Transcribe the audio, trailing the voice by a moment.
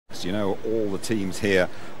As you know, all the teams here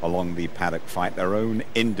along the paddock fight their own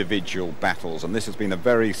individual battles, and this has been a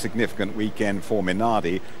very significant weekend for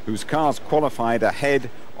Minardi, whose cars qualified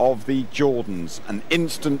ahead of the Jordans, an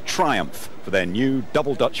instant triumph for their new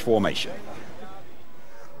double Dutch formation.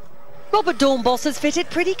 Robert Doornbos has fitted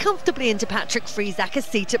pretty comfortably into Patrick Friesacher's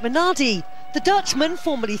seat at Minardi. The Dutchman,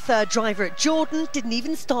 formerly third driver at Jordan, didn't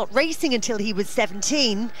even start racing until he was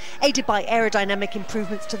 17. Aided by aerodynamic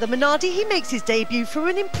improvements to the Minardi, he makes his debut from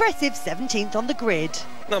an impressive 17th on the grid.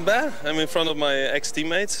 Not bad. I'm in front of my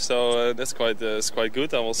ex-teammates, so that's quite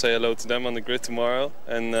good. I will say hello to them on the grid tomorrow,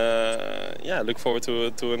 and yeah, look forward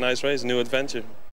to a nice race, a new adventure.